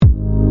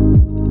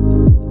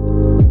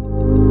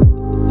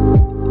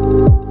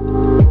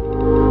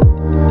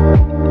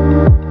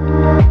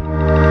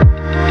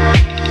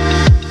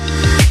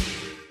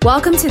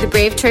Welcome to the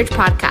Brave Church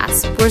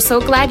podcast. We're so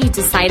glad you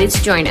decided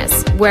to join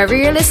us. Wherever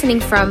you're listening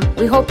from,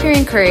 we hope you're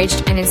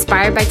encouraged and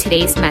inspired by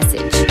today's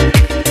message.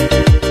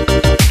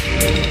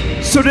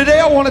 So today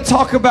I want to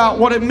talk about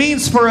what it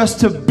means for us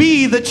to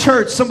be the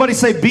church. Somebody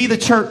say, be the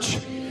church.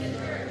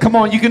 Come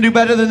on, you can do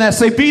better than that.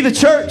 Say, be the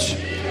church.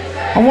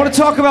 I want to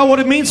talk about what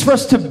it means for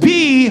us to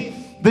be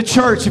the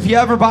church. If you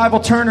have your Bible,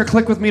 turn or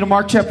click with me to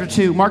Mark chapter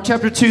 2. Mark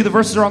chapter 2, the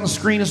verses are on the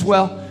screen as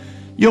well.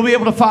 You'll be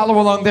able to follow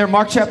along there.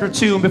 Mark chapter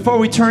 2. And before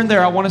we turn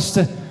there, I want us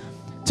to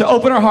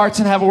open our hearts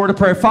and have a word of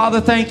prayer. Father,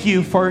 thank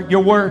you for your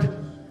word.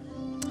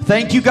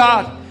 Thank you,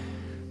 God,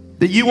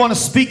 that you want to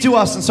speak to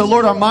us. And so,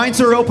 Lord, our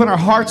minds are open, our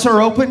hearts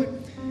are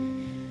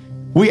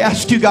open. We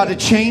ask you, God, to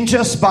change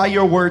us by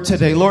your word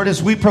today. Lord,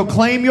 as we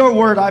proclaim your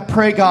word, I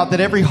pray, God, that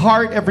every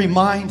heart, every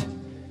mind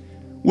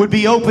would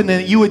be open,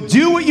 and that you would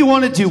do what you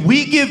want to do.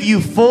 We give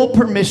you full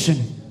permission.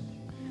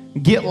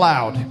 Get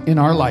loud in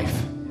our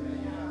life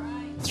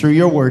through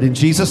your word. In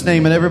Jesus'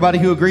 name. And everybody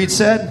who agreed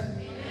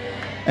said,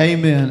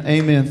 amen.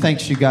 Amen.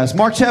 Thanks, you guys.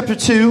 Mark chapter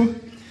 2,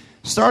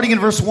 starting in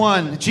verse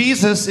 1.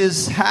 Jesus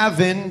is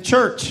having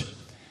church.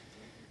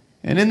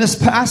 And in this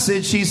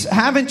passage, he's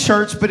having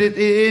church, but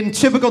in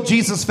typical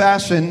Jesus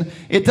fashion,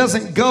 it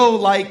doesn't go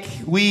like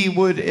we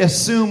would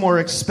assume or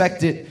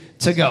expect it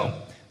to go.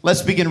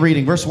 Let's begin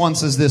reading. Verse 1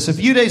 says this: A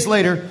few days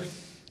later,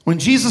 when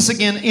Jesus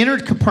again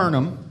entered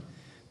Capernaum,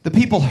 the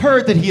people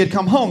heard that he had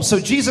come home. So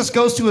Jesus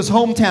goes to his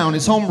hometown,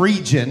 his home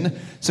region.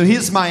 So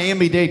his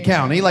Miami-Dade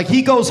County. Like,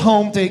 he goes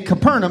home to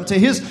Capernaum, to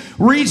his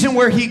region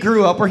where he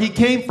grew up, where he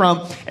came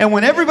from. And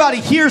when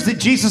everybody hears that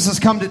Jesus has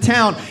come to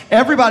town,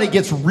 everybody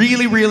gets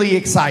really, really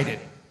excited.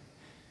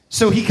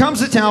 So he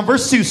comes to town.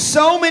 Verse 2,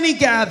 so many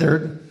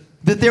gathered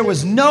that there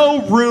was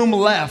no room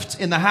left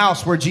in the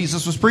house where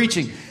Jesus was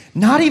preaching,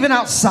 not even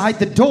outside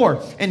the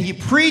door. And he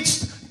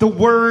preached the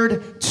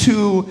word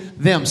to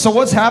them. So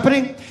what's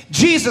happening?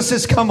 Jesus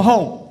has come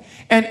home.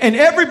 And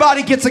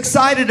everybody gets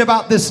excited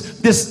about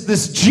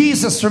this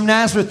Jesus from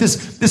Nazareth,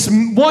 this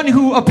one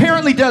who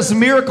apparently does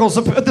miracles,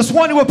 this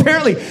one who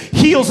apparently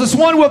heals, this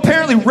one who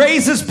apparently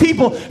raises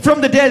people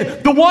from the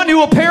dead, the one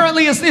who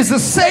apparently is the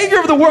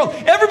Savior of the world.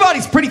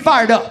 Everybody's pretty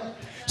fired up.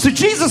 So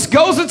Jesus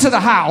goes into the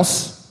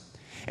house,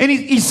 and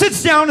he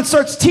sits down and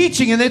starts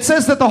teaching. And it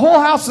says that the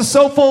whole house is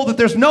so full that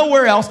there's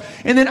nowhere else.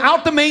 And then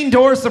out the main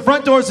doors, the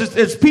front doors,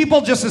 there's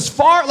people just as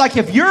far, like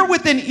if you're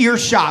within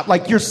earshot,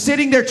 like you're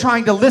sitting there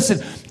trying to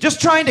listen, just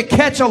trying to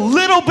catch a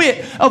little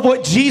bit of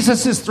what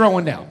Jesus is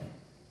throwing down.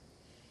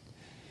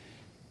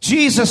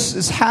 Jesus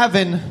is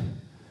having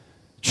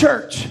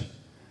church.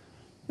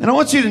 And I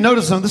want you to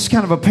notice something. This is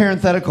kind of a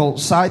parenthetical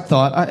side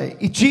thought.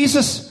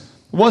 Jesus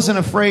wasn't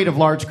afraid of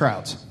large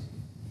crowds.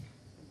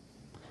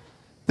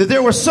 That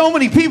there were so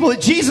many people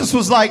that Jesus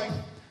was like,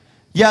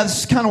 yeah, this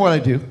is kind of what I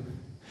do.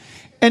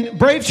 And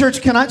Brave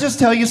Church, can I just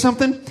tell you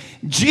something?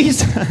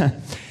 Jesus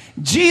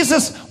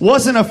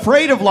wasn't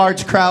afraid of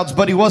large crowds,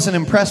 but he wasn't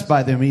impressed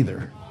by them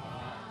either.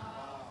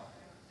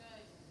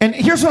 And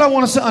here's what I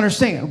want us to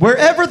understand.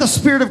 Wherever the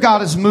Spirit of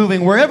God is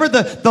moving, wherever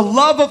the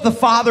love of the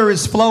Father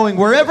is flowing,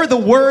 wherever the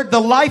word, the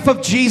life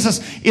of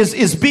Jesus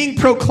is being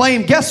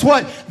proclaimed, guess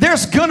what?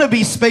 There's going to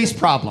be space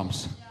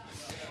problems.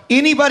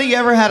 Anybody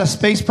ever had a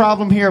space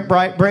problem here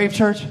at Brave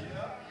Church?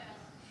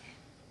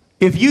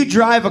 If you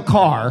drive a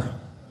car,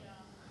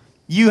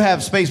 you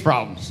have space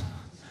problems.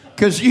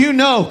 Because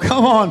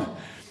come on,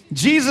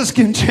 Jesus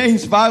can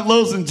change 5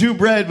 loaves and 2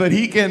 bread, but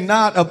he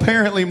cannot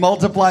apparently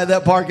multiply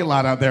that parking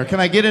lot out there. Can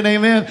I get an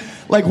amen?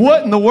 Like,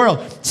 what in the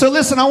world? So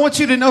listen, I want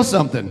you to know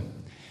something.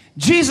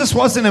 Jesus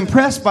wasn't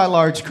impressed by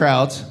large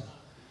crowds,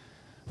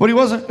 but he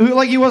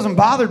wasn't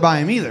bothered by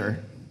them either.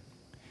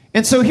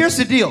 And so here's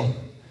the deal.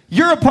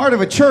 You're a part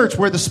of a church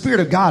where the Spirit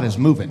of God is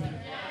moving.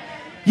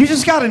 You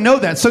just got to know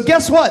that. So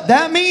guess what?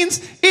 That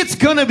means it's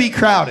going to be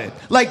crowded.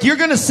 Like, you're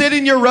going to sit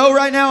in your row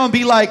right now and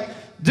be like,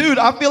 dude,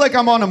 I feel like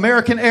I'm on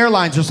American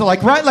Airlines or so.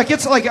 Like, right? Like,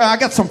 it's like I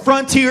got some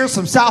Frontier,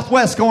 some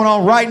Southwest going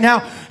on right now.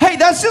 Hey,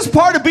 that's just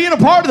part of being a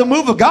part of the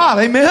move of God.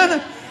 Amen?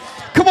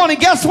 Come on, and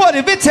guess what?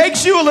 If it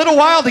takes you a little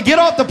while to get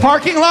off the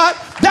parking lot,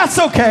 that's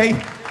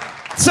okay.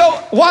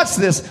 So watch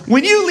this.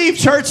 When you leave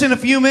church in a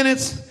few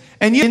minutes,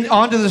 and you get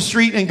onto the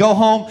street and go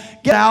home,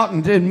 get out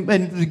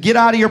and get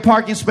out of your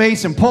parking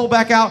space and pull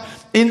back out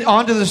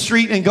onto the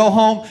street and go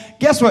home.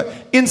 Guess what?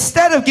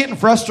 Instead of getting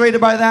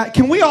frustrated by that,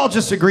 can we all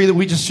just agree that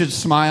we just should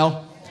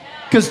smile?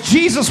 Because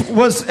Jesus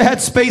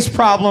had space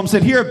problems,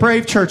 and here at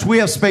Brave Church, we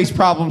have space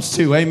problems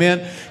too.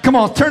 Amen? Come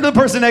on, turn to the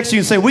person next to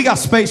you and say, we got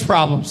space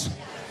problems.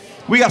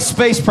 We got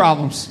space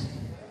problems.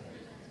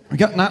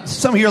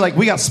 Some of you are like,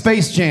 we got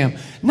Space Jam.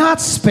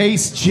 Not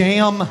Space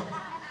Jam.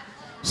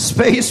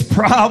 Space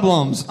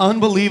problems.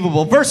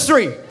 Unbelievable. Verse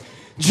 3.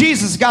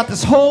 Jesus got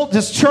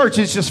this church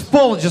is just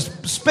full of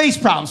just space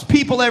problems.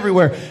 People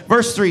everywhere.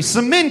 Verse 3.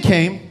 Some men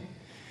came,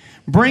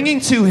 bringing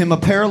to him a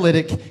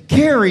paralytic,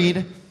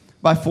 carried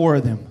by 4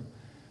 of them.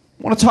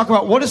 I want to talk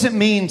about what does it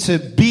mean to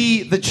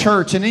be the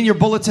church. And in your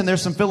bulletin,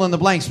 there's some fill in the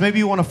blanks. Maybe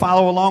you want to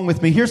follow along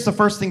with me. Here's the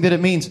first thing that it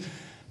means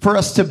for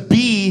us to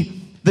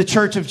be the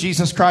church of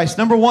Jesus Christ.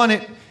 Number one,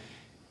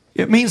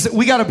 It means that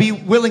we got to be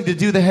willing to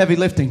do the heavy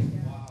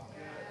lifting.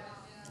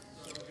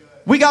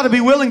 We got to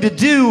be willing to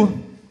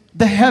do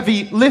the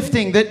heavy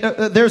lifting.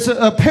 That there's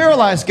a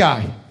paralyzed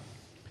guy.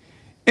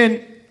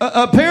 And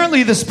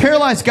apparently this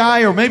paralyzed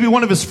guy, or maybe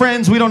one of his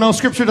friends, we don't know,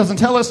 Scripture doesn't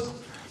tell us,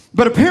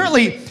 but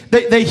apparently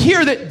they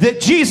hear that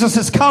Jesus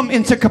has come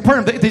into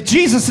Capernaum, that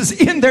Jesus is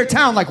in their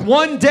town, like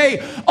one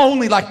day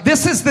only, like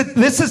this is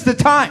the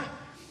time.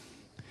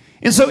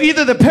 And so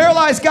either the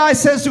paralyzed guy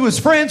says to his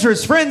friends, or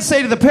his friends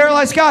say to the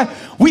paralyzed guy,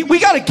 we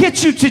got to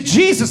get you to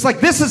Jesus. Like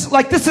this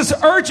is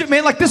urgent,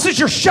 man. Like this is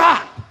your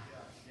shot.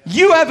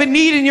 You have a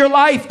need in your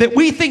life that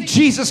we think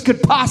Jesus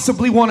could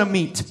possibly want to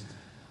meet.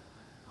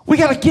 We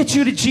got to get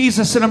you to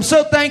Jesus. And I'm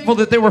so thankful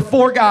that there were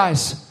 4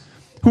 guys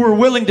who were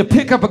willing to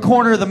pick up a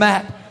corner of the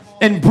mat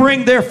and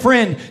bring their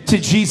friend to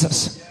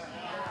Jesus.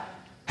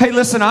 Hey,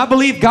 listen, I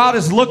believe God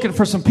is looking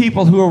for some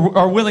people who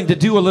are willing to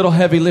do a little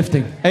heavy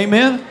lifting.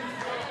 Amen?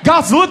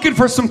 God's looking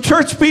for some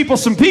church people,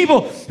 some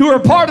people who are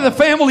part of the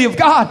family of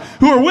God,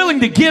 who are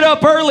willing to get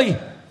up early,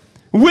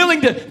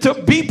 willing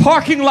to be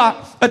parking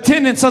lot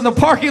attendants on the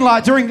parking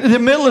lot during the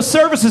middle of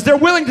services. They're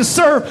willing to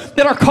serve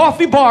at our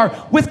coffee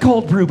bar with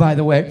cold brew, by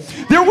the way.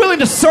 They're willing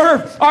to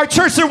serve our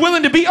church. They're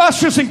willing to be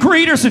ushers and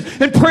greeters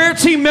and prayer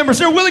team members.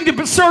 They're willing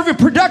to serve in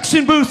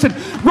production booths and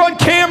run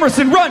cameras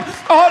and run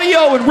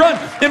audio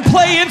and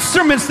play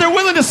instruments. They're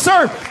willing to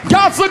serve.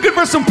 God's looking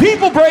for some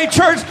people, Brave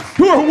Church,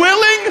 who are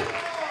willing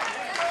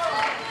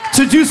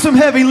to do some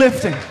heavy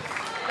lifting.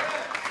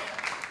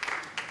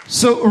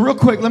 So real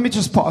quick, let me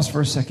just pause for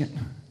a second.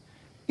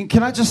 And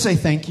can I just say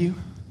thank you?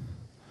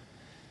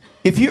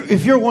 If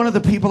you're one of the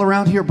people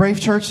around here,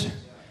 Brave Church,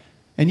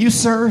 and you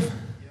serve,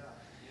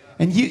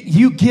 and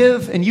you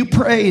give, and you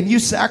pray, and you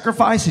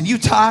sacrifice, and you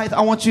tithe,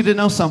 I want you to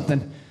know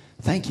something.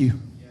 Thank you.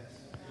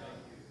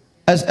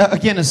 As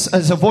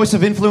a voice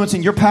of influence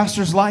in your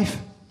pastor's life,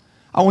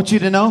 I want you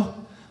to know,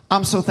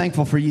 I'm so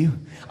thankful for you.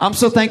 I'm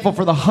so thankful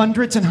for the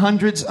hundreds and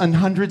hundreds and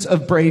hundreds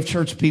of Brave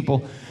Church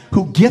people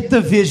who get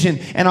the vision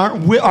and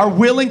are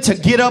willing to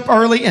get up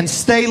early and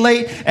stay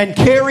late and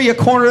carry a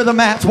corner of the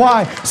mats.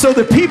 Why? So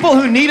the people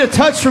who need a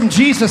touch from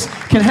Jesus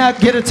can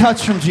get a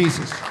touch from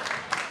Jesus.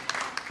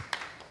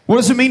 What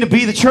does it mean to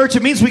be the church?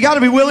 It means we got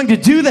to be willing to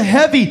do the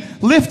heavy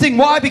lifting.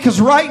 Why? Because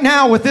right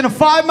now, within a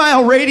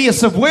 5-mile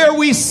radius of where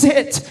we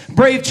sit,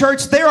 Brave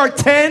Church, there are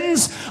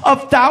tens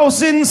of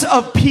thousands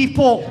of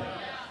people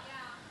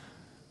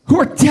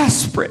who are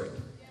desperate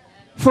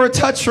for a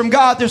touch from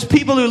God. There's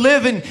people who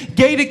live in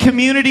gated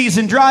communities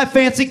and drive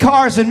fancy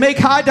cars and make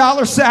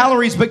high-dollar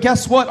salaries, but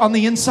guess what? On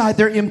the inside,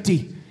 they're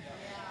empty.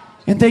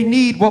 And they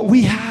need what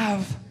we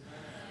have.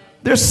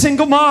 There's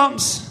single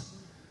moms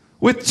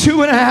with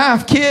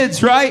 2.5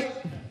 kids, right?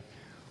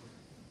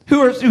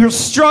 Who are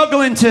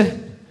struggling to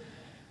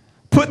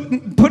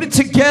put it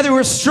together, who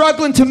are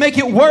struggling to make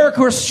it work,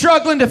 who are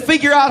struggling to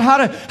figure out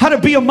how to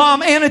be a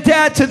mom and a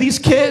dad to these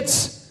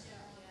kids.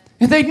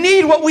 And they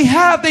need what we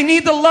have. They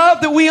need the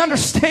love that we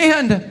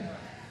understand.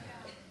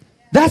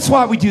 That's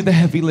why we do the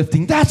heavy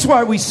lifting. That's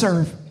why we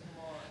serve.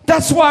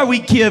 That's why we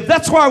give.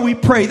 That's why we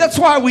pray. That's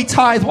why we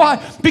tithe.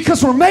 Why?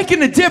 Because we're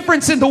making a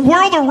difference in the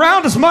world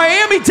around us.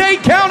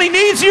 Miami-Dade County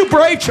needs you,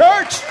 Brave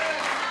Church.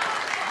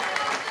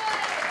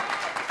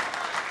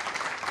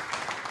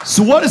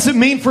 So what does it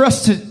mean for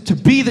us to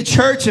be the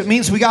church? It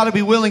means we got to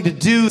be willing to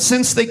do,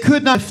 since they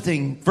could not,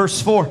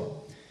 verse 4.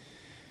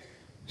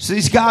 So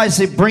these guys,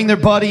 they bring their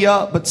buddy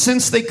up, but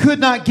since they could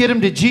not get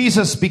him to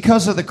Jesus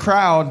because of the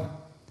crowd,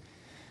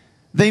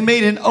 they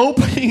made an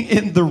opening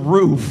in the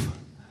roof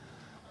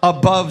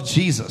above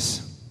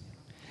Jesus.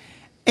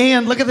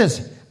 And look at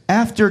this.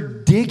 After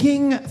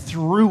digging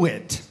through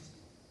it,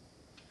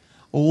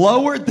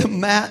 lowered the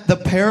mat the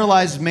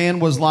paralyzed man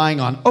was lying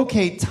on.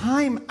 Okay,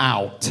 time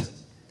out.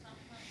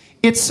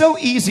 It's so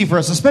easy for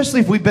us,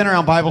 especially if we've been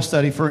around Bible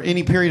study for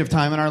any period of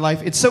time in our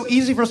life. It's so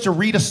easy for us to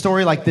read a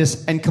story like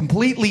this and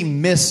completely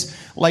miss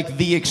like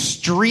the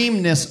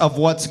extremeness of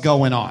what's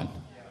going on.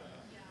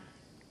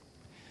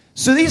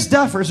 So these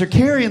duffers are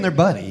carrying their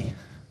buddy.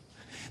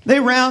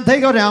 They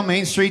go down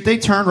Main Street, they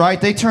turn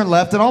right, they turn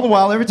left, and all the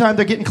while, every time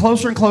they're getting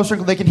closer and closer,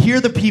 they can hear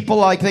the people,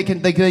 like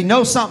they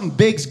know something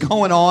big's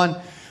going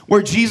on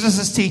where Jesus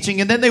is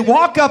teaching, and then they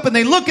walk up and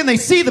they look and they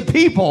see the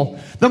people,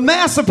 the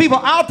mass of people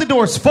out the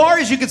door as far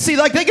as you can see,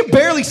 like they can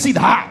barely see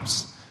the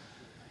house.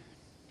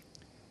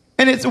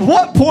 And at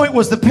what point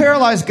was the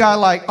paralyzed guy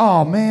like,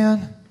 oh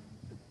man,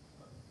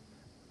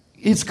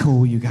 it's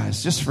cool, you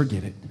guys, just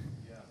forget it.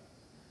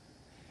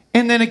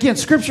 And then again,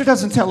 Scripture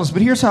doesn't tell us,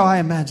 but here's how I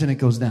imagine it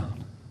goes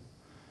down.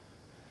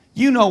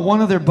 You know,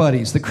 one of their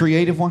buddies, the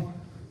creative one,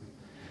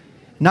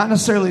 not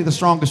necessarily the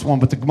strongest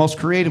one, but the most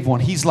creative one,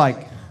 he's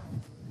like,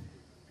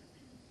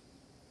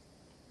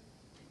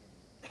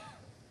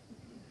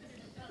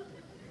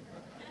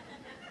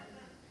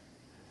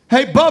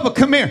 hey, Bubba,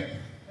 come here.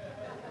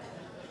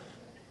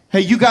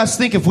 Hey, you guys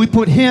think if we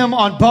put him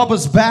on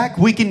Bubba's back,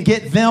 we can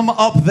get them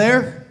up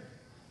there?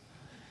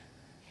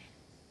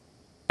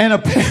 And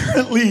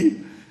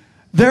apparently,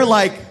 they're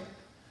like,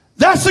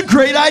 that's a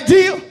great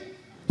idea.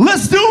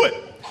 Let's do it.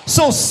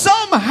 So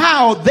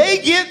somehow they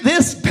get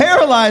this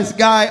paralyzed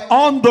guy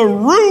on the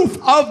roof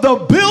of the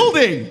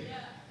building.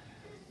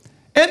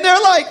 And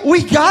they're like,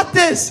 we got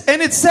this.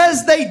 And it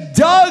says they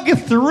dug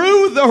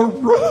through the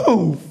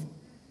roof.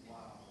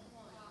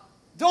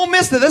 Don't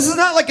miss it. This is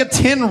not like a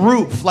tin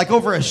roof, like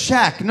over a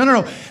shack.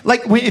 No.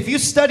 Like if you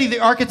study the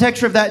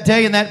architecture of that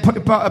day and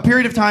that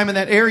period of time in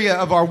that area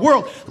of our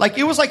world, like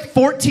it was like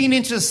 14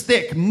 inches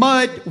thick.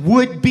 Mud,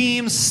 wood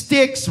beams,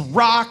 sticks,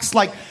 rocks.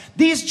 Like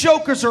these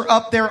jokers are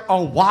up there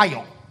a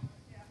while.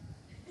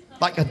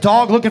 Like a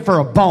dog looking for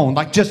a bone.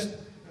 Like just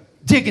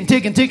digging.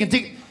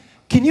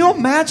 Can you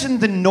imagine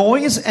the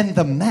noise and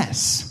the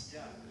mess?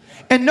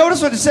 And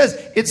notice what it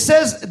says. It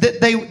says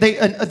that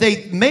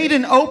they made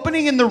an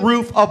opening in the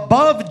roof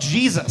above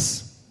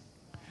Jesus.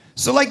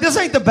 So like this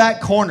ain't the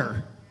back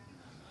corner.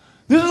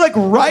 This is like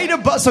right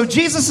above. So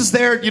Jesus is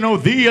there,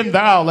 thee and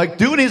thou, like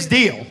doing his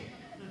deal.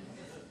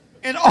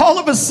 And all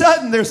of a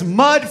sudden there's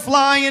mud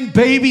flying,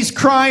 babies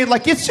crying.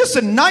 Like it's just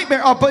a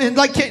nightmare. And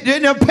like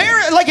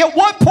at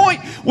what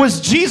point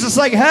was Jesus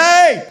like,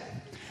 hey,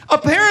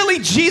 apparently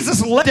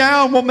Jesus let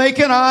down, we'll make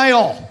an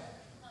aisle.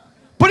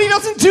 But he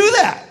doesn't do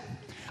that.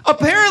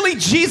 Apparently,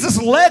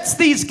 Jesus lets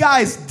these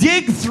guys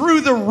dig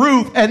through the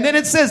roof, and then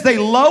it says they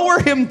lower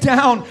him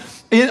down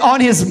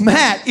on his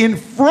mat in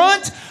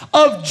front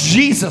of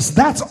Jesus.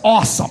 That's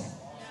awesome.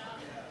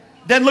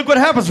 Then look what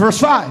happens, verse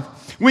 5.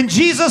 When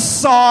Jesus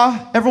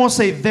saw, everyone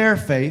say their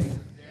faith,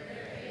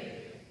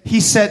 he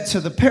said to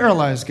the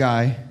paralyzed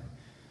guy,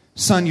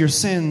 son, your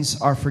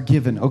sins are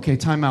forgiven. Okay,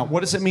 time out.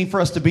 What does it mean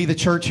for us to be the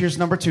church? Here's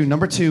number 2.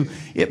 Number 2,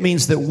 it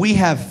means that we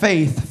have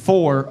faith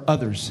for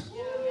others.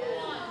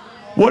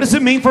 What does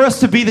it mean for us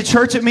to be the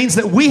church? It means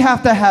that we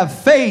have to have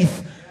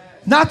faith,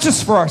 not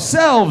just for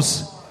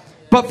ourselves,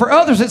 but for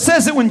others. It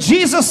says that when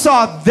Jesus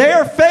saw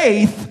their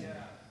faith,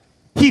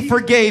 he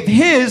forgave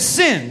his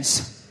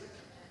sins.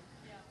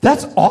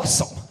 That's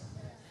awesome.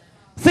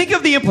 Think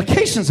of the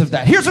implications of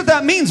that. Here's what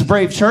that means,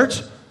 Brave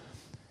Church.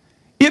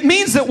 It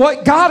means that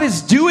what God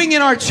is doing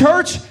in our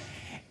church,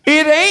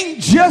 it ain't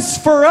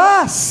just for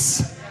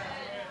us.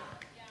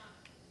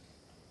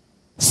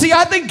 See,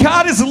 I think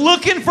God is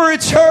looking for a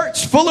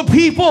church full of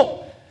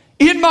people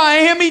in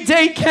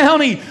Miami-Dade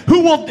County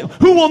who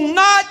will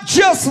not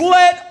just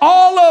let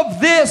all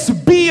of this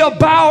be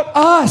about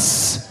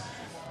us.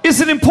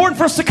 Is it important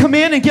for us to come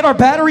in and get our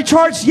battery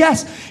charged?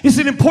 Yes. Is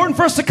it important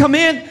for us to come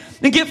in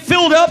and get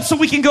filled up so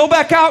we can go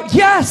back out?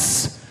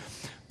 Yes.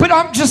 But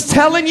I'm just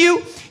telling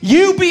you,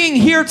 you being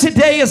here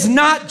today is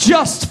not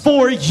just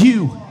for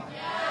you.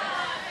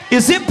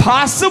 Is it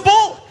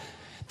possible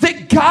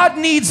that God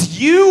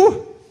needs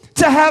you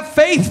to have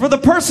faith for the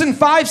person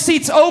 5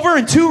 seats over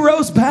and 2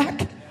 rows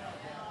back?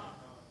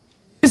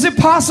 Is it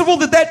possible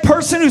that that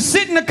person who's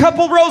sitting a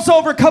couple rows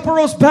over, a couple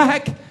rows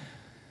back,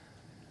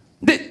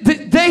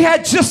 they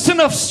had just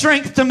enough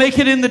strength to make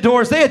it in the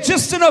doors? They had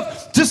just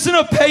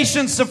enough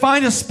patience to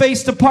find a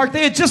space to park.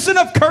 They had just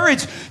enough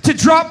courage to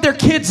drop their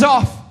kids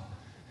off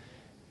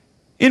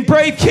in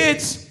Brave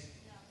Kids.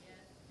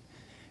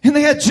 And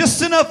they had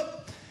just enough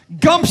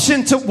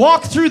gumption to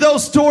walk through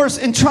those doors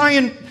and try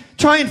and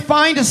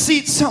find a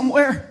seat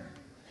somewhere.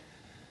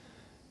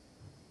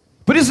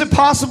 But is it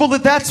possible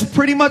that that's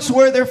pretty much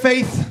where their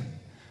faith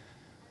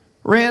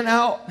ran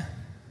out?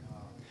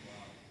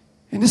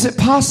 And is it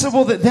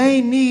possible that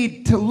they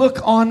need to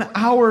look on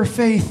our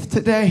faith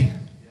today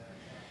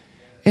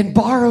and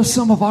borrow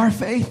some of our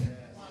faith?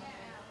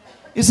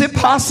 Is it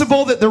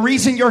possible that the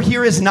reason you're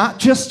here is not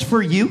just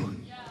for you?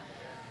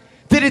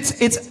 That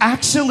it's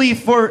actually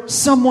for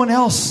someone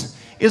else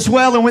as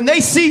well. And when they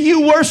see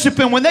you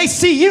worshiping, when they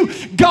see you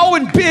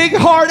going big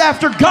hard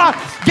after God,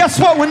 guess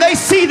what? When they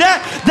see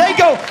that, they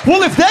go,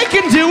 well, if they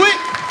can do it,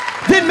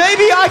 then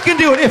maybe I can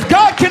do it. If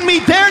God can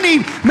meet their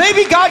need,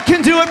 maybe God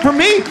can do it for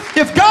me.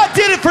 If God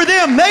did it for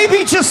them,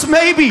 maybe, just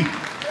maybe,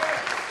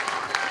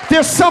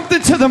 there's something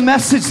to the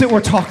message that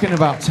we're talking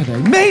about today.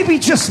 Maybe,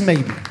 just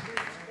maybe.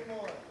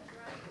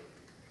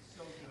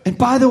 And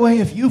by the way,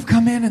 if you've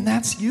come in and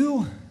that's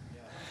you,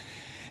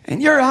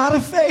 and you're out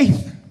of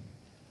faith,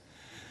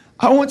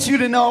 I want you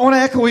to know, I want to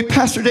echo what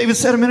Pastor David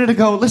said a minute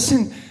ago.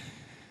 Listen,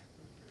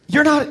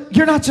 you're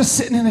not just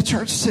sitting in a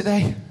church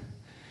today.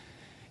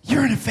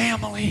 You're in a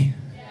family.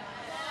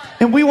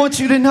 And we want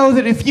you to know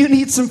that if you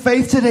need some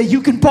faith today,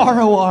 you can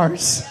borrow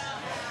ours.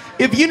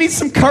 If you need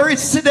some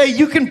courage today,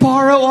 you can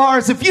borrow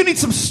ours. If you need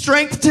some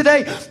strength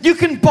today, you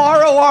can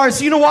borrow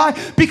ours. You know why?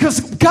 Because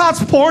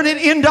God's pouring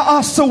it into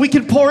us so we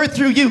can pour it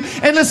through you.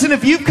 And listen,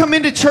 if you've come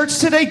into church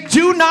today,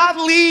 do not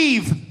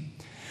leave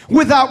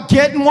without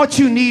getting what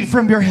you need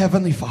from your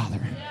Heavenly Father.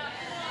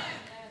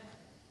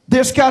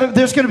 There's going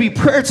to be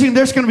prayer team.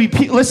 There's going to be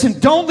people. Listen,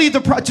 don't leave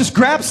just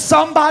grab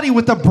somebody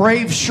with a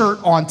Brave shirt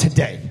on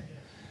today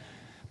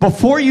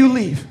before you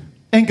leave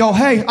and go,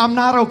 hey, I'm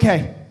not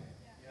okay.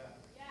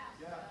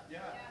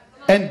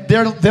 And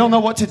they'll know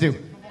what to do.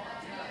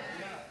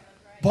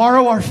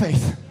 Borrow our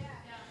faith.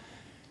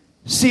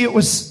 See, it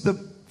was the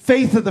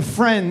faith of the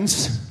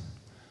friends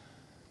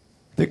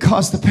that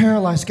caused the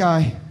paralyzed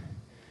guy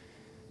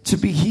to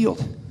be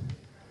healed.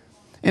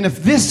 And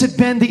if this had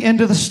been the end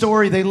of the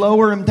story, they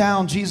lower him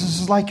down. Jesus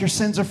is like, your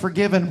sins are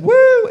forgiven.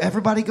 Woo!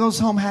 Everybody goes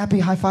home happy.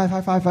 High five,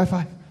 high five, high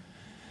five.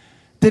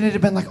 Then it'd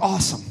have been like,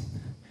 awesome.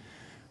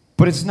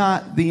 But it's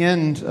not the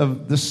end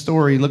of the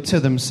story. Look to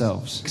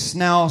themselves.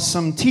 Now,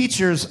 some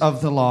teachers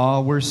of the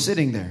law were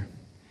sitting there,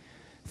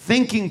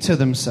 thinking to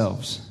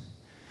themselves,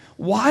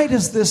 why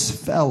does this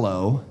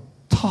fellow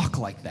talk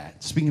like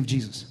that? Speaking of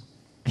Jesus.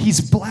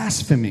 He's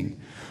blaspheming.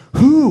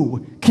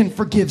 Who can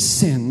forgive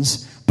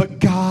sins but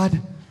God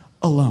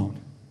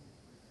alone?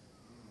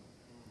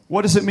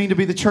 What does it mean to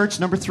be the church?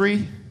 Number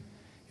 3,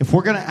 if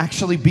we're going to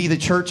actually be the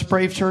church,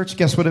 Brave Church,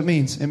 guess what it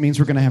means? It means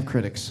we're going to have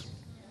critics.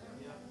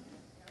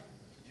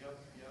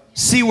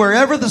 See,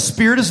 wherever the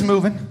Spirit is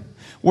moving,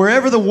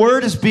 wherever the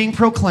Word is being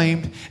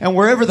proclaimed, and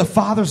wherever the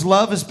Father's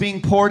love is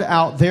being poured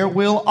out, there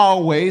will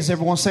always,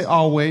 everyone say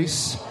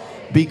always,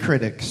 be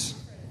critics.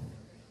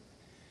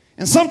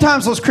 And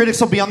sometimes those critics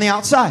will be on the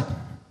outside,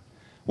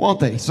 won't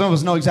they? Some of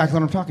us know exactly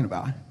what I'm talking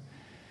about.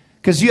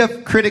 Because you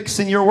have critics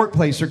in your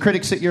workplace or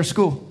critics at your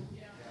school.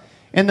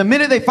 And the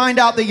minute they find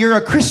out that you're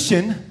a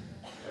Christian,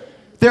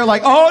 they're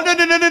like, oh, no,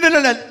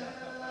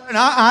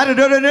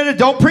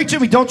 don't preach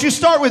at me. Don't you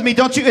start with me.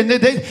 Don't you?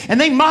 And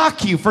they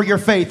mock you for your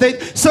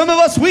faith. Some of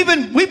us, we've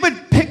been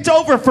picked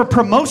over for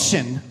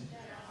promotion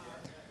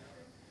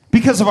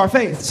because of our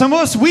faith. Some of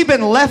us, we've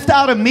been left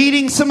out of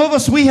meetings. Some of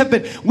us, we've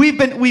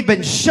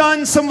been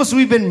shunned. Some of us,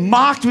 we've been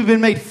mocked. We've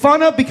been made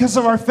fun of because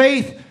of our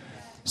faith.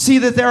 See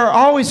that there are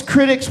always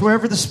critics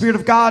wherever the Spirit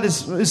of God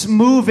is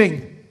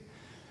moving.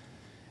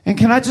 And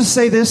can I just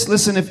say this?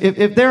 Listen,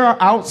 if there are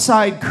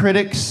outside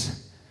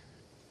critics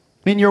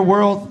in your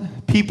world,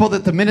 people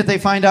that the minute they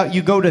find out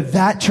you go to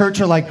that church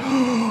are like,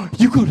 oh,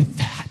 you go to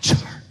that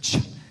church.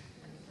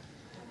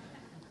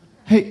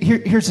 Hey,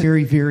 here's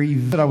a very,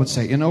 that I would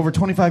say. In over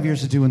 25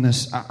 years of doing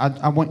this,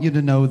 I want you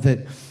to know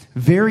that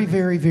very,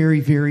 very,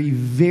 very, very,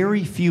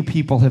 very few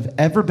people have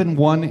ever been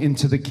won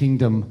into the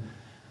kingdom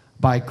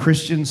by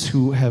Christians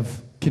who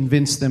have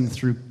convinced them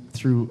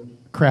through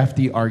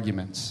crafty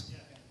arguments.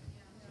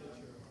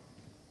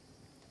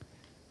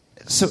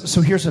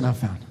 So here's what I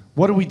found.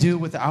 What do we do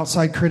with the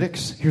outside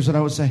critics? Here's what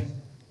I would say.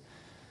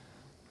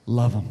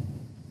 Love them.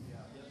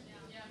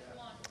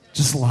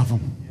 Just love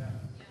them.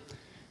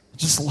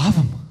 Just love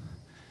them.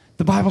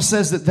 The Bible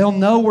says that they'll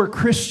know we're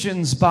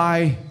Christians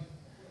by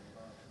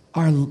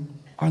our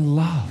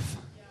love.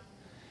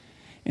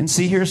 And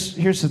see, here's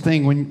the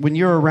thing. When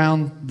you're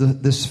around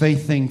this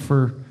faith thing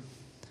for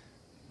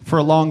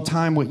a long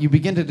time, what you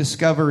begin to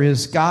discover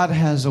is God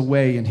has a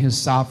way in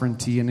His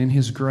sovereignty and in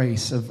His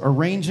grace of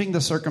arranging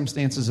the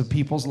circumstances of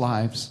people's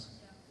lives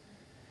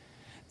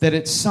that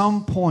at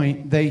some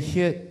point they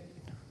hit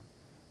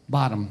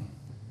bottom.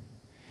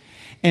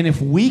 And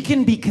if we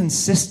can be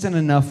consistent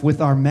enough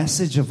with our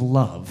message of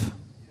love,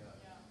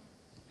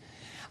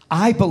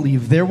 I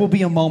believe there will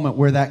be a moment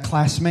where that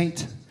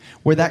classmate,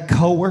 where that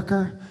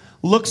coworker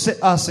looks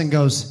at us and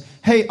goes,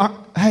 hey,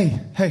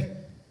 can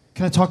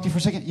I talk to you for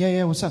a second?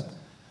 Yeah, what's up?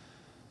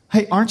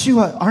 Hey, don't you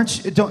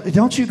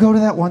go to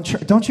that one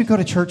church? Don't you go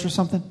to church or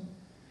something?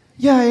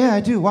 Yeah,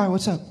 I do. Why?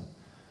 What's up?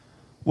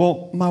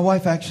 Well, my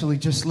wife actually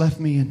just left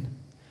me and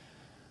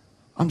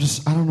I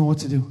don't know what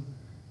to do.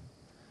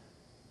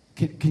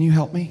 Can you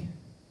help me?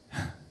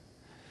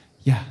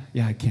 Yeah,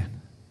 I can.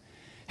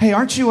 Hey,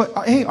 don't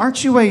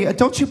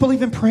you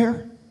believe in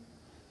prayer?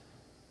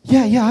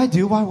 Yeah, I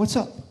do. Why? What's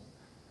up?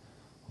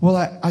 Well,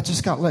 I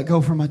just got let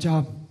go from my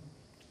job.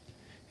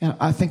 And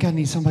I think I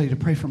need somebody to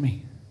pray for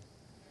me.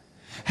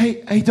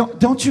 Hey,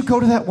 don't you go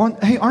to that one?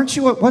 Hey, aren't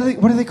you, what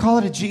do they call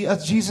it, a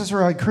Jesus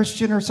or a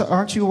Christian or so?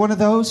 Aren't you one of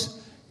those?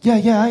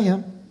 Yeah, I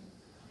am.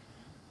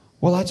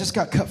 Well, I just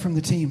got cut from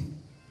the team.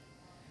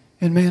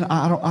 And man,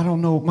 I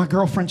don't know. My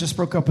girlfriend just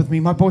broke up with me.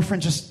 My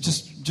boyfriend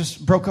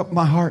just broke up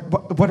my heart.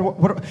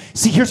 What?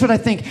 See, here's what I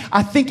think.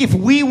 I think if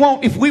we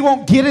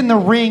won't get in the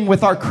ring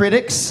with our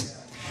critics,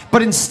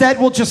 but instead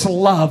we'll just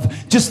love,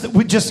 just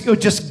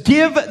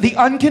give the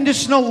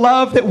unconditional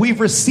love that we've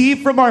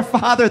received from our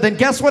Father, then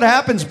guess what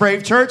happens,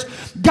 Brave Church?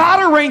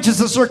 God arranges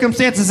the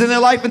circumstances in their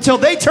life until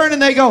they turn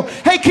and they go,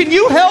 hey, can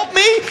you help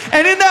me?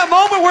 And in that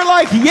moment we're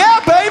like,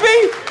 yeah,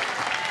 baby,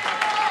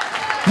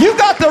 you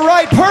got the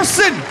right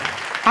person.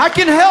 I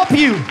can help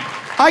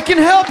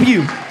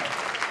you.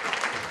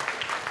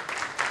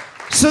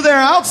 So there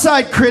are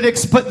outside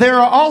critics, but there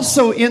are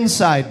also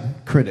inside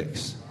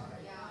critics.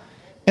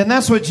 And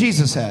that's what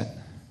Jesus had.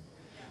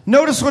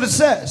 Notice what it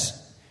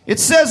says. It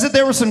says that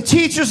there were some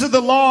teachers of the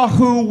law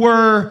who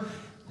were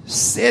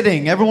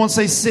sitting. Everyone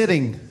say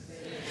sitting.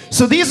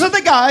 So these are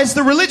the guys,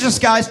 the religious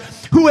guys,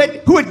 who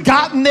had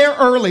gotten there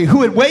early,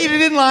 who had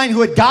waited in line, who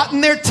had gotten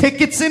their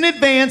tickets in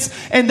advance,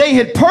 and they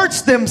had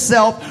perched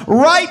themselves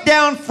right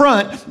down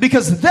front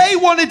because they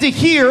wanted to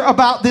hear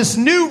about this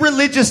new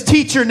religious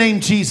teacher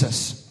named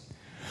Jesus.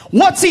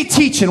 What's he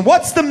teaching?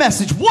 What's the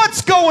message?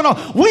 What's going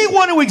on? We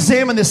want to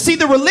examine this. See,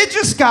 the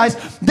religious guys,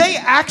 they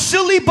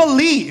actually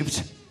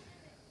believed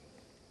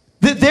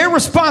that their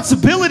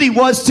responsibility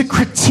was to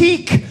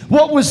critique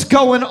what was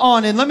going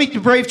on. And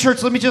Brave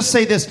Church, let me just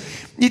say this.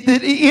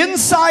 The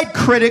inside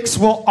critics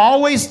will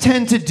always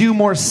tend to do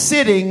more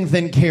sitting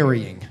than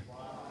carrying.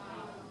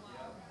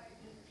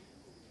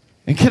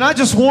 And can I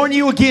just warn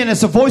you again,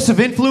 as a voice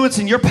of influence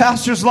in your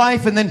pastor's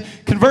life, and then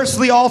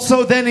conversely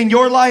also then in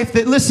your life,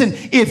 that listen,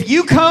 if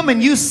you come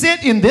and you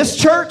sit in this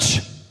church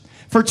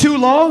for too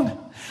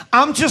long,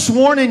 I'm just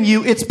warning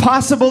you, it's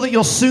possible that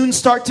you'll soon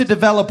start to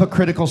develop a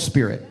critical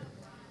spirit.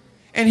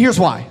 And here's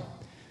why.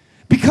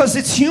 Because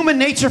it's human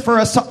nature for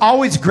us to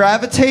always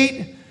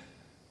gravitate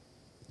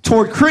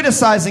toward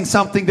criticizing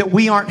something that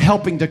we aren't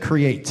helping to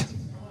create.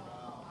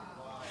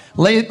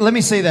 Let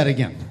me say that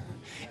again.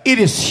 It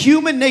is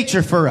human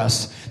nature for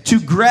us to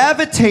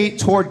gravitate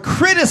toward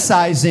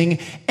criticizing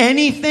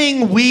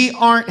anything we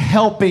aren't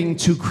helping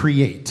to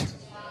create.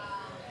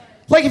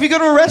 Like if you go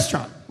to a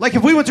restaurant. Like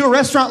if we went to a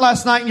restaurant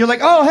last night and you're like,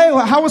 oh,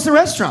 hey, how was the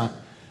restaurant?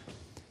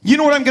 You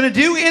know what I'm going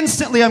to do?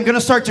 Instantly, I'm going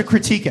to start to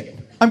critique it.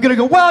 I'm going to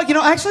go, well,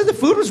 actually the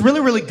food was really,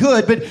 really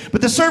good,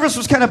 but the service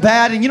was kind of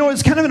bad. And,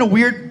 it's kind of in a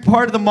weird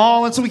part of the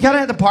mall. And so we kind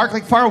of had to park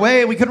like far away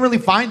and we couldn't really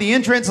find the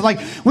entrance. And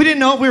we didn't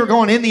know if we were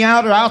going in the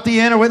out or out the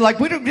in, or we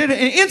didn't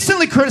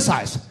instantly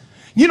criticize.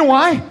 You know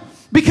why?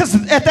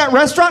 Because at that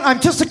restaurant, I'm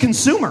just a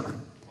consumer.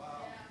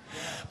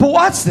 But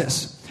watch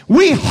this.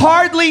 We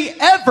hardly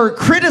ever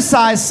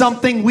criticize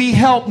something we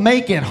help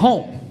make at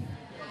home.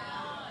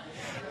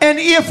 And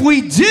if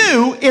we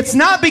do, it's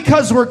not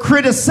because we're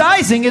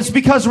criticizing, it's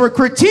because we're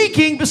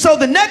critiquing, so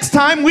the next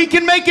time we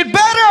can make it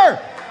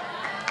better.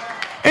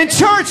 And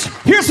church,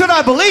 here's what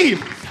I believe.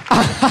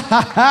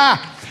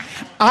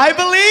 I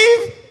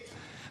believe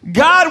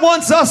God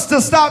wants us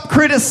to stop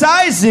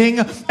criticizing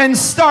and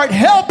start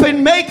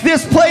helping make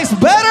this place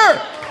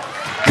better.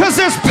 Because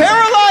there's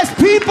paralyzed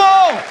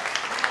people.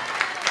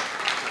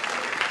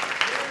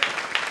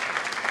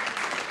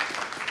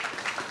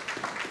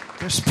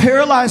 There's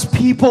paralyzed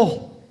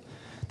people.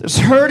 There's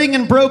hurting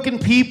and broken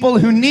people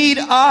who need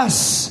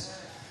us.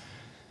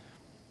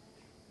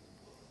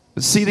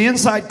 But see, the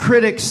inside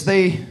critics,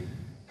 they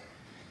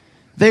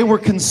were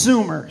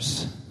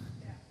consumers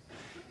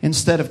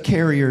instead of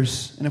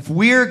carriers. And if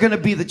we're going to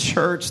be the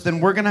church,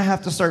 then we're going to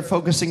have to start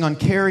focusing on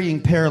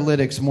carrying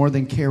paralytics more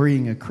than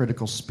carrying a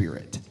critical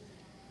spirit.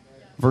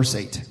 Verse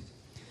 8.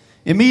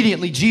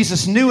 Immediately,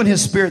 Jesus knew in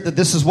his spirit that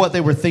this is what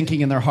they were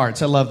thinking in their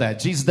hearts. I love that.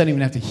 Jesus doesn't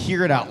even have to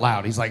hear it out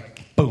loud. He's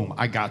like, boom,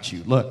 I got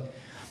you. Look.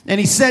 And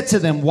he said to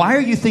them, why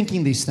are you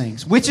thinking these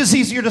things? Which is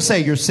easier to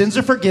say, your sins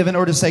are forgiven,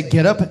 or to say,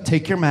 get up,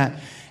 take your mat,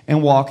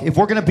 and walk? If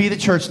we're going to be the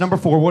church, number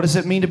 4, what does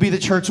it mean to be the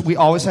church? We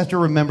always have to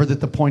remember that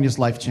the point is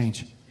life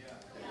change.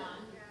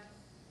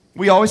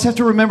 We always have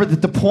to remember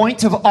that the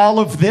point of all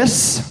of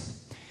this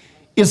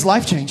is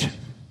life change.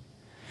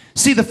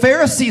 See, the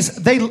Pharisees,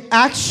 they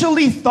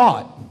actually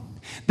thought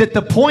that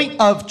the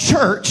point of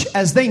church,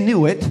 as they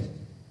knew it,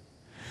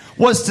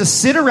 was to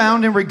sit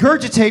around and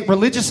regurgitate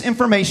religious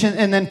information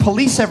and then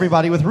police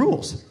everybody with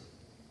rules.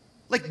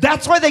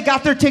 That's why they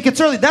got their tickets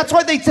early. That's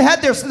why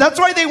that's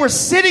why they were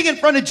sitting in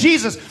front of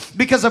Jesus,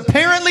 because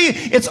apparently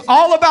it's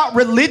all about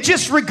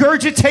religious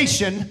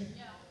regurgitation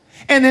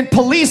and then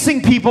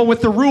policing people with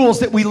the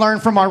rules that we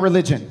learn from our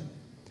religion.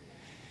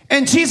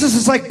 And Jesus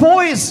is like,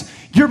 boys,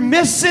 you're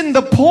missing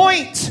the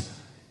point.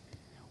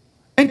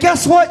 And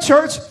guess what,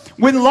 church?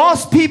 When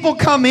lost people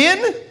come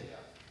in,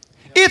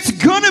 it's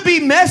going to be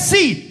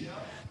messy.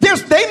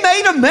 They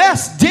made a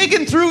mess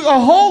digging through a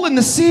hole in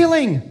the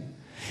ceiling.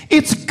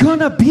 It's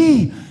gonna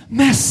be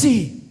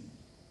messy.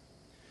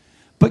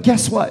 But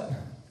guess what?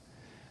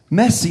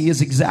 Messy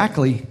is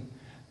exactly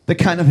the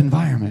kind of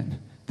environment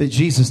that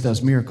Jesus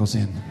does miracles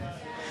in.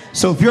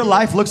 So if your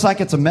life looks like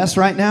it's a mess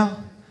right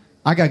now,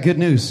 I got good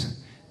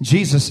news.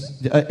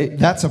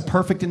 That's a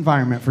perfect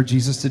environment for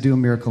Jesus to do a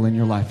miracle in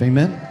your life.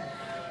 Amen?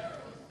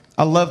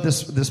 I love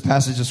this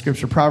passage of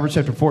scripture. Proverbs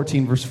chapter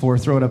 14, verse 4.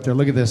 Throw it up there.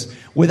 Look at this.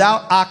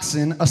 Without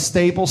oxen, a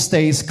stable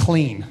stays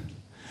clean.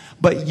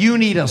 But you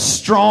need a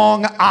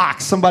strong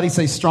ox. Somebody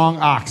say strong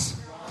ox.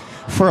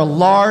 For a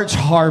large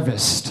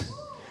harvest.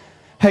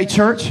 Hey,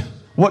 church,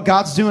 what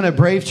God's doing at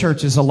Brave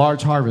Church is a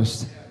large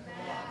harvest.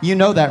 You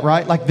know that,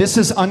 right? This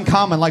is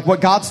uncommon. What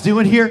God's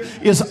doing here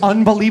is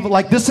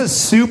unbelievable. This is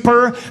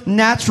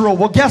supernatural.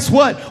 Well, guess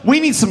what?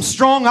 We need some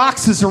strong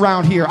oxen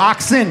around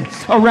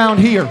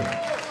here.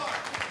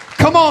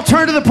 Come on,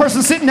 turn to the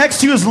person sitting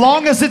next to you, as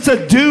long as it's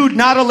a dude,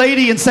 not a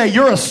lady, and say,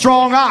 you're a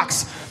strong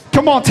ox.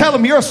 Come on, tell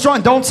them you're a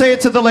strong. Don't say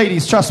it to the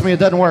ladies. Trust me, it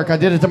doesn't work. I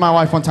did it to my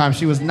wife one time.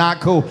 She was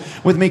not cool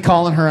with me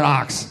calling her an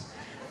ox.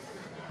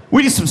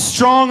 We need some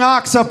strong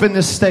ox up in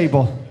this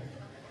stable.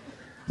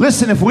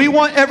 Listen, if we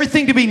want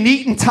everything to be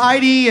neat and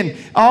tidy and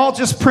all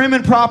just prim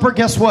and proper,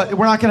 guess what?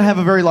 We're not going to have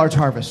a very large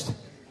harvest.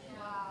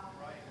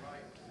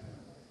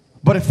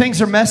 But if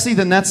things are messy,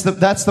 then that's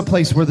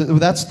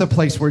the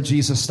place where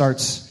Jesus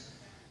starts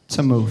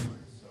to move.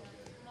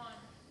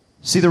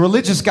 See, the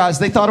religious guys,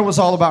 they thought it was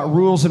all about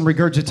rules and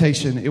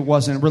regurgitation. It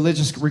wasn't.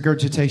 Religious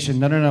regurgitation.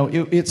 No.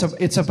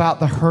 It's about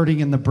the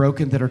hurting and the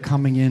broken that are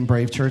coming in,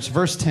 Brave Church.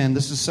 Verse 10,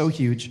 this is so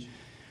huge.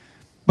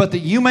 But that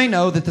you may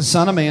know that the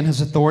Son of Man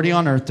has authority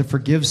on earth to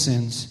forgive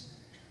sins.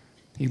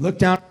 He looked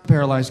down at the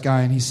paralyzed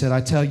guy and he said, I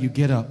tell you,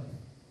 get up,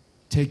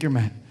 take your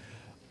mat,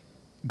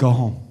 go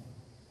home.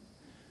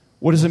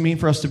 What does it mean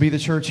for us to be the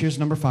church? Here's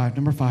number 5.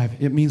 Number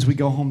 5, it means we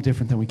go home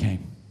different than we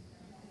came.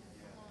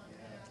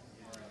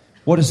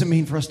 What does it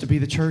mean for us to be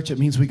the church? It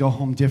means we go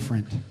home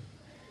different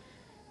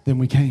than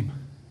we came.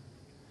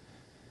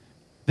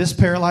 This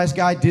paralyzed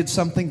guy did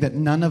something that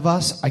none of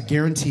us, I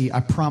guarantee, I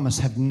promise,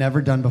 have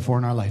never done before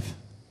in our life.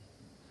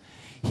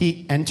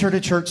 He entered a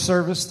church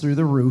service through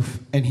the roof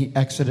and he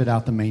exited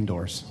out the main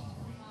doors.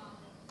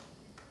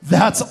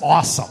 That's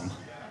awesome.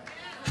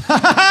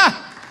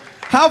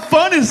 How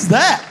fun is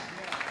that?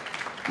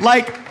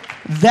 Like,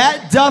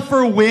 that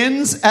duffer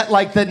wins at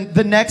like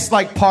the next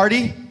like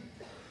party.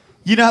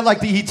 You know,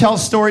 like he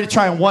tells a story to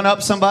try and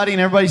one-up somebody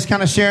and everybody's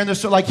kind of sharing their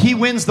story. Like he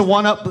wins the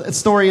one-up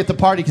story at the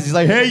party because he's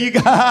like, hey, you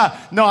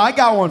got, no, I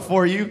got one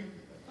for you.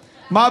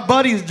 My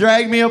buddies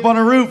dragged me up on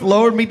a roof,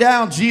 lowered me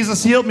down.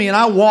 Jesus healed me and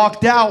I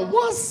walked out.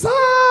 What's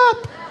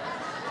up?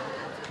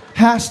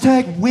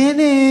 Hashtag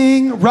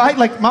winning, right?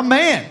 Like my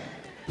man,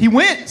 he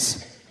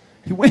wins.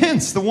 He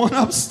wins the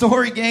one-up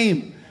story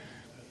game.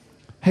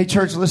 Hey,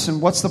 church, listen,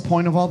 what's the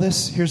point of all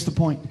this? Here's the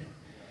point.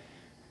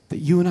 That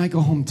you and I go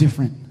home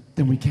different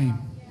than we came.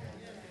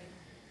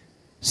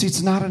 See,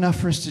 it's not enough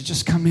for us to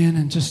just come in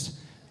and just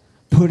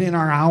put in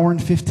our hour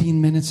and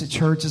 15 minutes at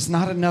church. It's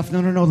not enough.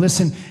 No.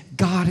 Listen,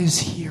 God is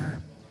here.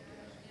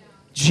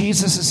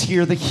 Jesus is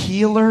here. The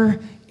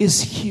healer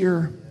is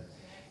here.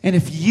 And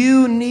if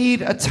you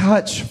need a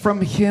touch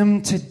from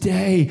him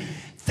today,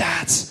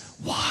 that's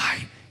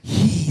why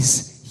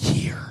he's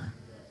here.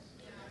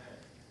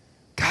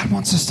 God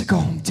wants us to go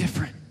home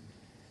different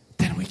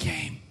than we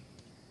came.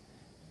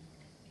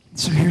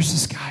 So here's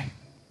this guy.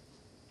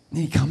 And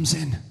he comes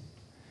in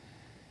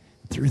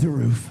through the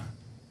roof.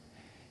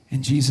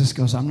 And Jesus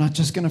goes, I'm not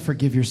just going to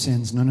forgive your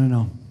sins.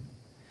 No.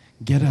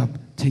 Get up,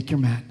 take your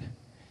mat,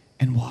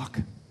 and walk.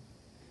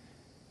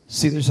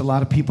 See, there's a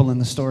lot of people in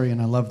the story,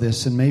 and I love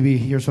this. And maybe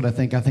here's what I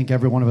think. I think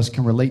every one of us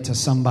can relate to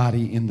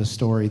somebody in the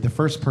story. The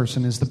first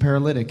person is the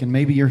paralytic, and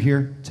maybe you're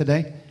here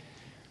today,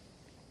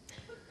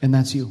 and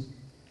that's you.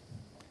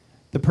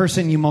 The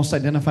person you most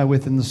identify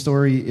with in the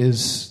story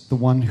is the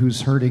one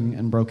who's hurting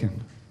and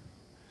broken.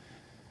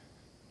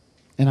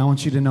 And I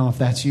want you to know if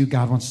that's you,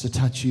 God wants to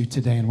touch you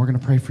today. And we're going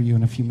to pray for you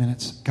in a few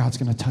minutes. God's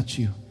going to touch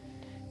you,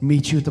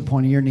 meet you at the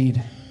point of your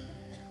need.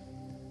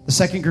 The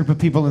second group of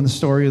people in the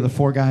story are the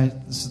 4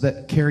 guys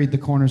that carried the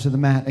corners of the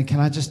mat. And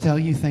can I just tell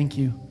you, thank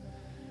you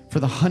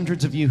for the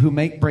hundreds of you who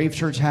make Brave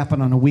Church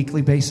happen on a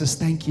weekly basis.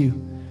 Thank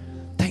you.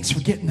 Thanks for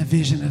getting the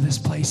vision of this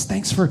place.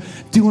 Thanks for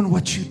doing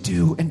what you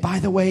do. And by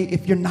the way,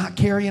 if you're not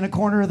carrying a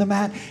corner of the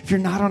mat, if you're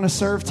not on a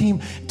serve team,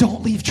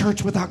 don't leave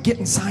church without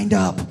getting signed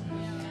up.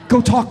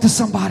 Go talk to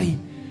somebody.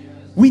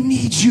 We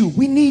need you.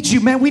 We need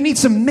you, man. We need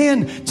some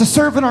men to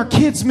serve in our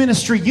kids'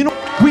 ministry. You know,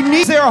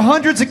 there are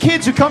hundreds of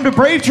kids who come to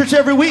Brave Church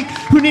every week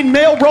who need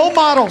male role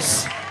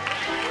models.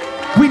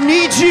 We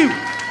need you.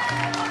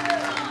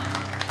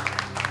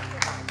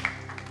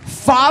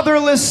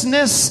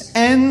 Fatherlessness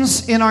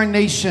ends in our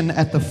nation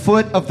at the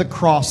foot of the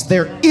cross.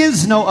 There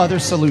is no other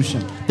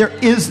solution. There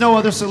is no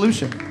other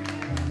solution.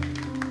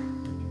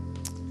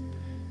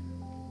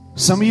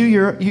 Some of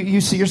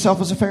you see yourself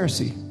as a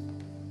Pharisee.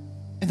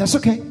 And that's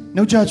okay.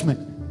 No judgment.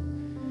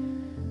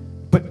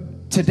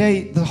 But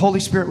today, the Holy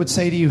Spirit would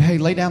say to you, hey,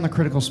 lay down the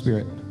critical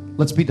spirit.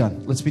 Let's be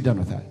done. Let's be done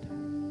with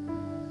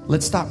that.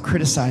 Let's stop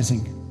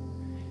criticizing.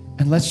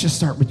 And let's just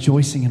start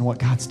rejoicing in what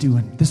God's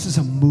doing. This is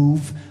a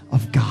move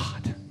of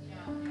God.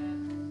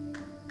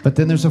 But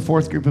then there's a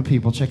 4th group of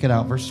people. Check it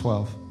out. Verse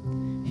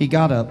 12. He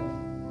got up,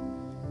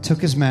 took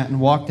his mat,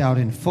 and walked out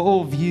in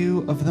full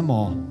view of them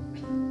all.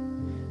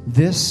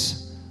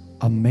 This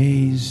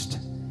amazed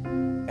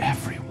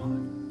everyone.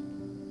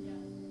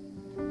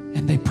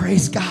 And they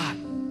praised God,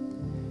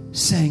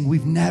 saying,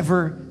 we've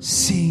never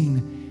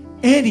seen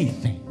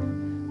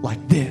anything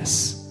like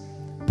this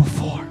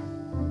before.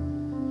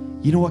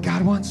 You know what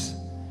God wants?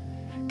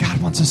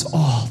 God wants us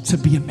all to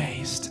be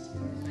amazed.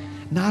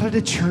 Not at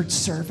a church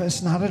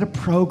service, not at a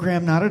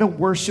program, not at a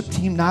worship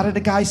team, not at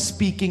a guy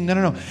speaking.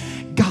 No.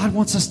 God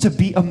wants us to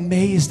be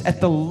amazed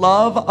at the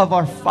love of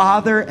our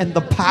Father and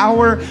the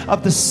power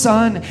of the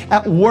Son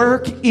at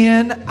work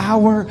in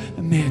our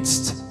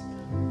midst.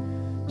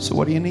 So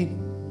what do you need?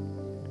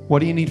 What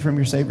do you need from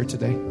your Savior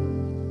today?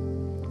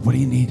 What do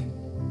you need?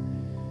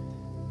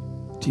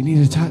 Do you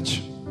need a touch?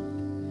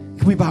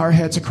 Can we bow our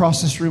heads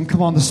across this room?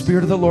 Come on, the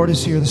Spirit of the Lord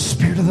is here. The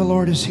Spirit of the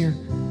Lord is here.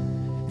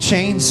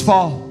 Chains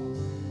fall.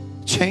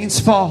 Chains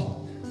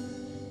fall.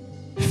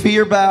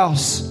 Fear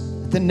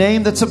bows. The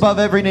name that's above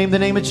every name, the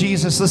name of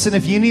Jesus. Listen,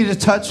 if you need a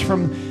touch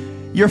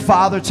from your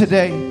Father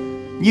today,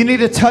 you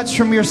need a touch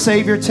from your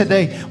Savior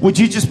today, would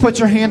you just put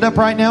your hand up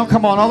right now?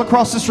 Come on, all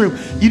across this room.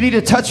 You need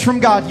a touch from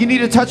God. You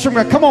need a touch from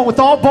God. Come on, with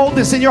all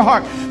boldness in your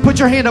heart. Put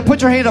your hand up.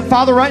 Put your hand up.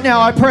 Father, right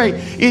now, I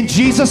pray in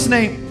Jesus'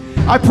 name.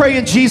 I pray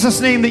in Jesus'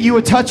 name that you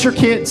would touch your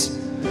kids.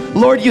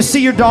 Lord, you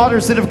see your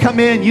daughters that have come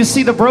in. You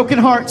see the broken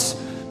hearts.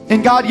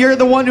 And God, you're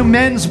the one who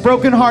mends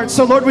broken hearts.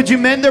 So Lord, would you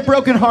mend their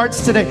broken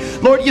hearts today?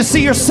 Lord, you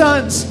see your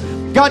sons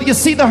God, you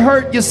see the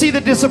hurt, you see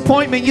the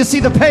disappointment, you see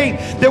the pain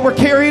that we're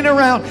carrying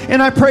around.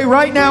 And I pray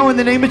right now in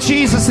the name of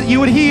Jesus that you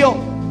would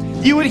heal.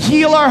 You would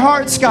heal our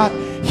hearts, God.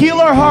 Heal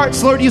our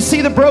hearts, Lord. You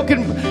see the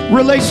broken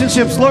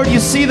relationships, Lord. You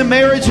see the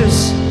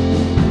marriages.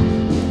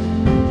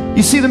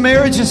 You see the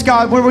marriages,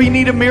 God, where we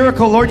need a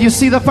miracle, Lord. You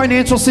see the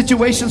financial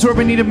situations where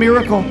we need a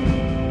miracle.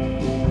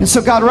 And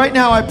so, God, right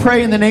now I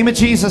pray in the name of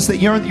Jesus that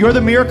you're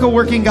the miracle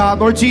working God.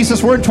 Lord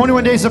Jesus, we're in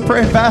 21 days of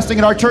prayer and fasting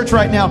at our church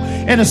right now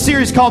in a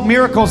series called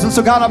Miracles. And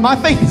so, God, my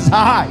faith is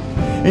high.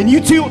 And you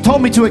too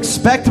told me to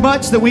expect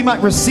much that we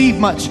might receive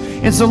much.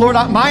 And so, Lord,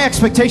 my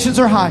expectations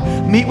are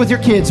high. Meet with your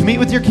kids. Meet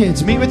with your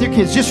kids. Meet with your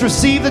kids. Just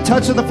receive the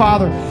touch of the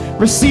Father.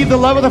 Receive the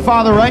love of the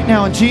Father right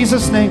now in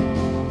Jesus' name.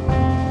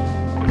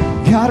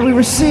 God, we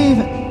receive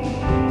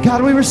it.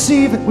 God, we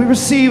receive it. We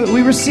receive it.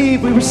 We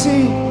receive. We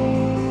receive.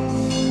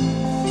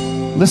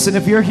 Listen,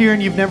 if you're here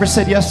and you've never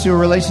said yes to a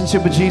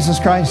relationship with Jesus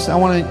Christ, I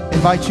want to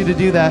invite you to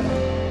do that.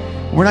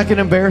 We're not going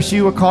to embarrass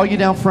you or call you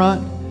down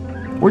front.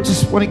 We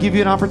just want to give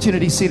you an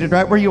opportunity seated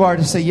right where you are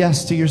to say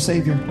yes to your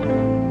Savior.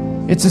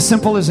 It's as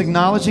simple as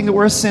acknowledging that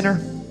we're a sinner,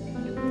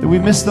 that we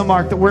missed the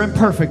mark, that we're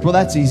imperfect. Well,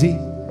 that's easy.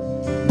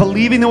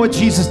 Believing that what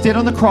Jesus did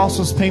on the cross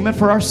was payment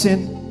for our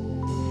sin,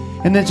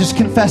 and then just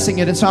confessing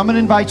it. And so I'm going to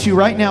invite you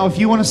right now, if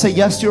you want to say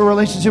yes to a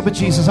relationship with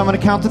Jesus, I'm going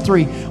to count to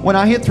 3. When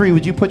I hit 3,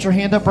 would you put your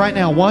hand up right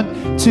now?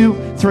 1,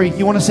 2, 3.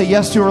 You want to say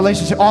yes to a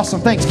relationship?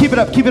 Awesome. Thanks. Keep it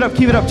up. Keep it up.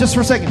 Keep it up. Just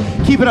for a second.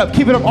 Keep it up.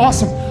 Keep it up.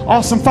 Awesome.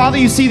 Awesome. Father,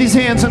 you see these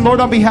hands. And Lord,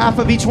 on behalf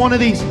of each one of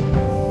these,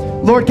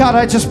 Lord God,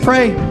 I just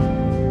pray.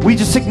 We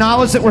just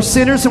acknowledge that we're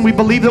sinners and we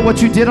believe that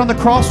what you did on the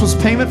cross was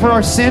payment for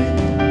our sin.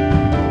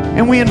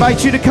 And we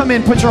invite you to come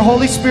in, put your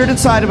Holy Spirit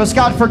inside of us.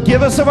 God,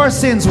 forgive us of our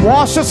sins.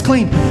 Wash us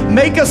clean.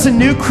 Make us a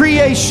new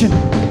creation.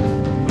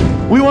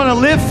 We want to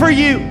live for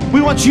you.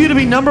 We want you to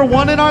be number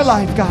one in our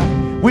life,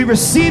 God. We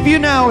receive you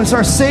now as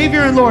our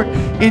Savior and Lord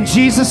in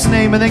Jesus'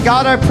 name. And then,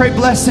 God, I pray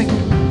blessing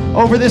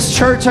over this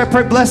church. I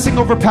pray blessing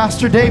over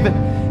Pastor David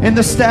and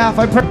the staff.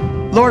 I pray,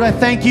 Lord, I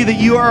thank you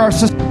that you are our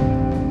sister.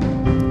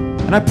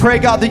 And I pray,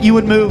 God, that you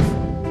would move.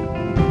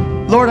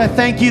 Lord, I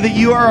thank you that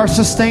you are our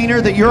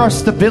sustainer, that you're our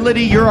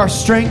stability, you're our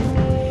strength.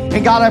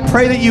 And God, I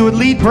pray that you would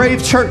lead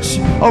Brave Church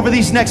over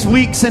these next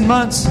weeks and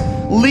months.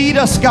 Lead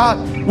us, God.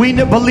 We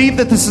believe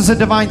that this is a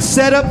divine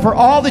setup for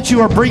all that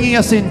you are bringing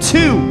us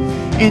into,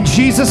 in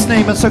Jesus'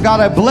 name. And so, God,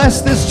 I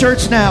bless this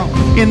church now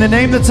in the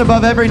name that's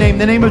above every name,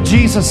 the name of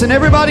Jesus. And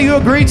everybody who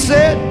agreed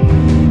said,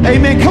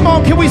 amen. Come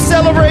on, can we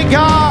celebrate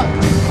God?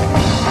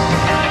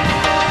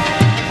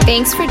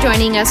 Thanks for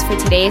joining us for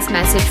today's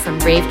message from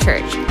Brave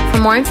Church. For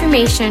more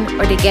information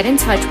or to get in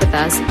touch with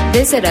us,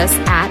 visit us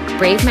at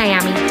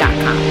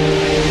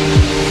bravemiami.com.